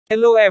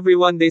Hello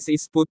everyone, this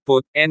is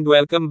Putput, and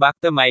welcome back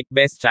to Mike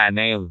Best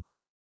Channel.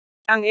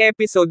 Ang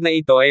episode na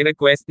ito ay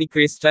request ni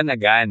Christian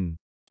Agan.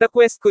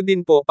 Request ko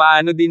din po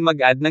paano din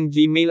mag-add ng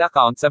Gmail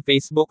account sa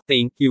Facebook,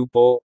 thank you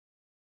po.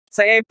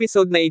 Sa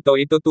episode na ito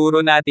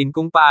ituturo natin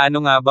kung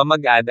paano nga ba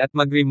mag-add at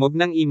mag-remove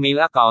ng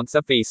email account sa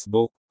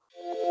Facebook.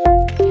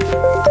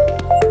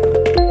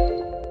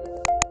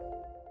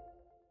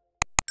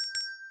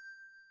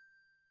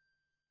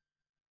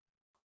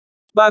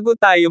 Bago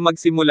tayo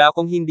magsimula,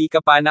 kung hindi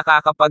ka pa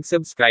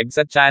nakakapag-subscribe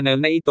sa channel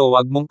na ito,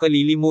 huwag mong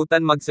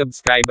kalilimutan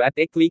mag-subscribe at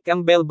i-click ang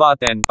bell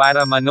button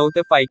para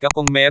ma-notify ka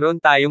kung meron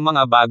tayong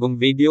mga bagong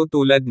video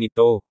tulad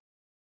nito.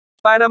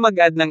 Para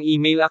mag-add ng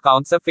email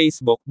account sa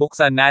Facebook,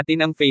 buksan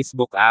natin ang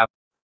Facebook app.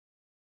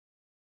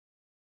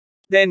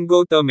 Then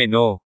go to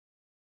menu.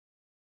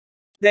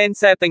 Then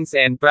settings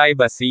and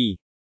privacy.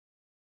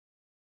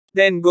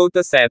 Then go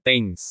to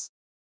settings.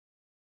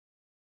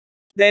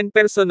 Then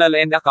personal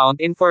and account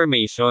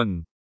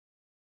information.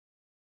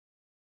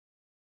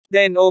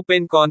 Then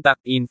open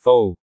contact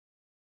info.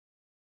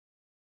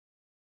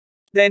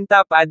 Then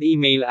tap add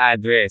email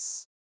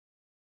address.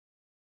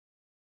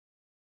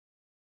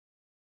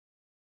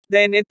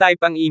 Then i-type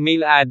ang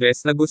email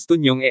address na gusto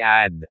nyong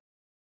i-add.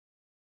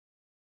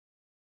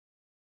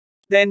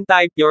 Then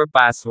type your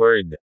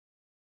password.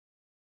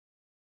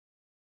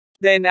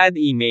 Then add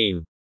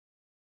email.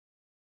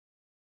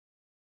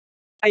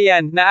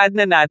 Ayan, na-add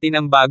na natin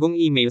ang bagong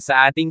email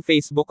sa ating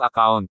Facebook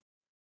account.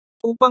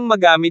 Upang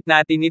magamit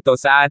natin ito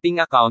sa ating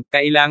account,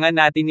 kailangan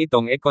natin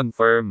itong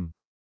i-confirm.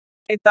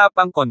 I-tap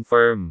ang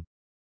confirm.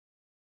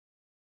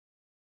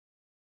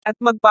 At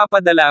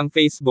magpapadala ang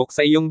Facebook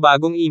sa iyong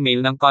bagong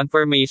email ng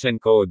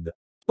confirmation code.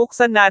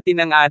 Buksan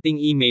natin ang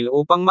ating email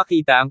upang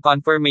makita ang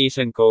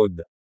confirmation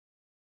code.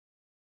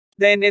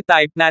 Then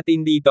i-type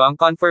natin dito ang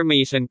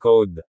confirmation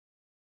code.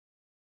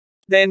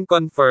 Then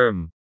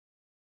confirm.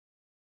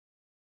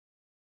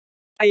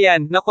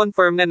 Ayan,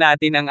 na-confirm na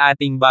natin ang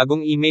ating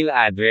bagong email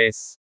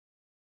address.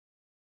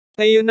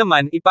 Ngayon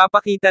naman,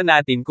 ipapakita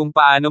natin kung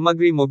paano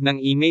mag-remove ng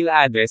email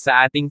address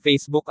sa ating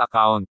Facebook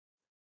account.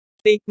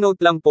 Take note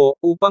lang po,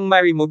 upang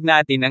ma-remove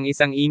natin ang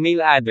isang email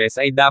address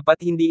ay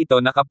dapat hindi ito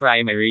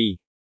naka-primary.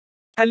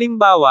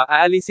 Halimbawa,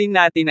 aalisin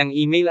natin ang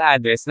email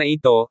address na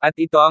ito, at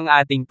ito ang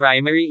ating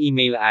primary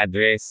email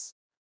address.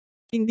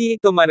 Hindi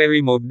ito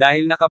mare-remove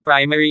dahil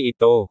naka-primary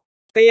ito.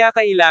 Kaya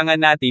kailangan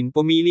natin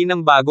pumili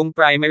ng bagong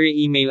primary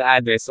email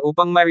address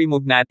upang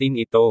ma-remove natin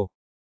ito.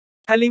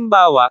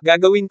 Halimbawa,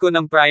 gagawin ko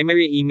ng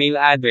primary email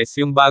address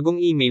yung bagong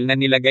email na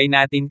nilagay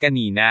natin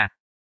kanina.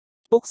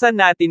 Buksan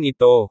natin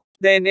ito.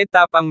 Then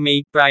i-tap ang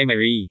Make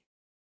Primary.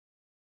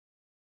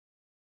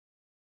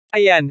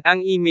 Ayan,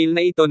 ang email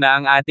na ito na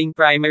ang ating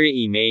primary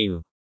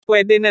email.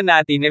 Pwede na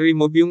natin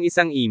i-remove yung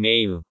isang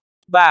email.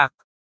 Back.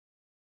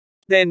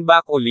 Then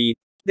back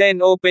ulit. Then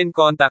open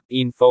contact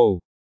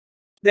info.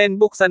 Then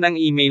buksan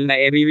ang email na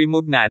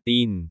i-remove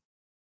natin.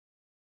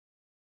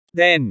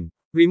 Then,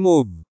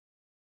 remove.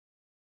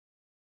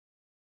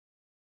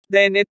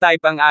 Then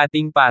i-type ang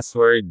ating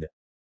password.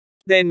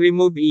 Then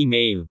remove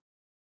email.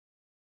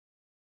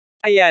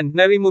 Ayan,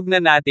 na-remove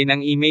na natin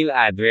ang email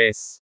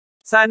address.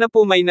 Sana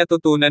po may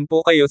natutunan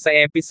po kayo sa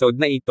episode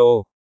na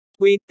ito.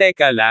 Wait,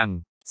 teka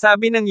lang.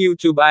 Sabi ng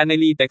YouTube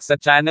Analytics sa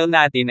channel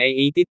natin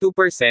ay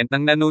 82%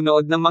 ng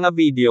nanonood ng mga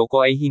video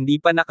ko ay hindi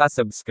pa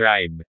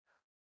nakasubscribe.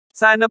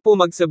 Sana po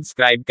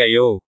mag-subscribe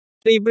kayo.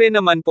 Libre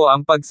naman po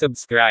ang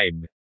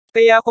pag-subscribe.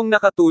 Kaya kung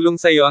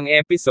nakatulong sa'yo ang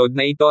episode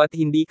na ito at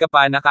hindi ka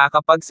pa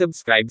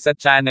nakakapag-subscribe sa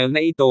channel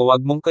na ito, huwag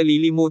mong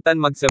kalilimutan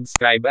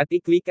mag-subscribe at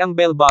i-click ang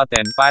bell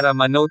button para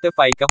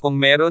ma-notify ka kung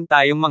meron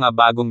tayong mga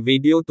bagong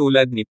video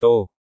tulad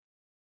nito.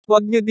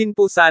 Huwag nyo din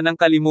po sanang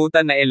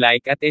kalimutan na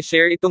i-like at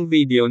i-share itong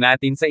video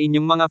natin sa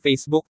inyong mga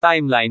Facebook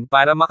timeline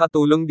para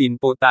makatulong din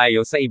po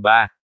tayo sa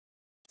iba.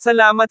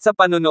 Salamat sa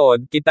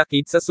panonood,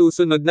 kita-kits sa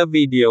susunod na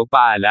video,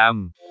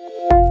 paalam.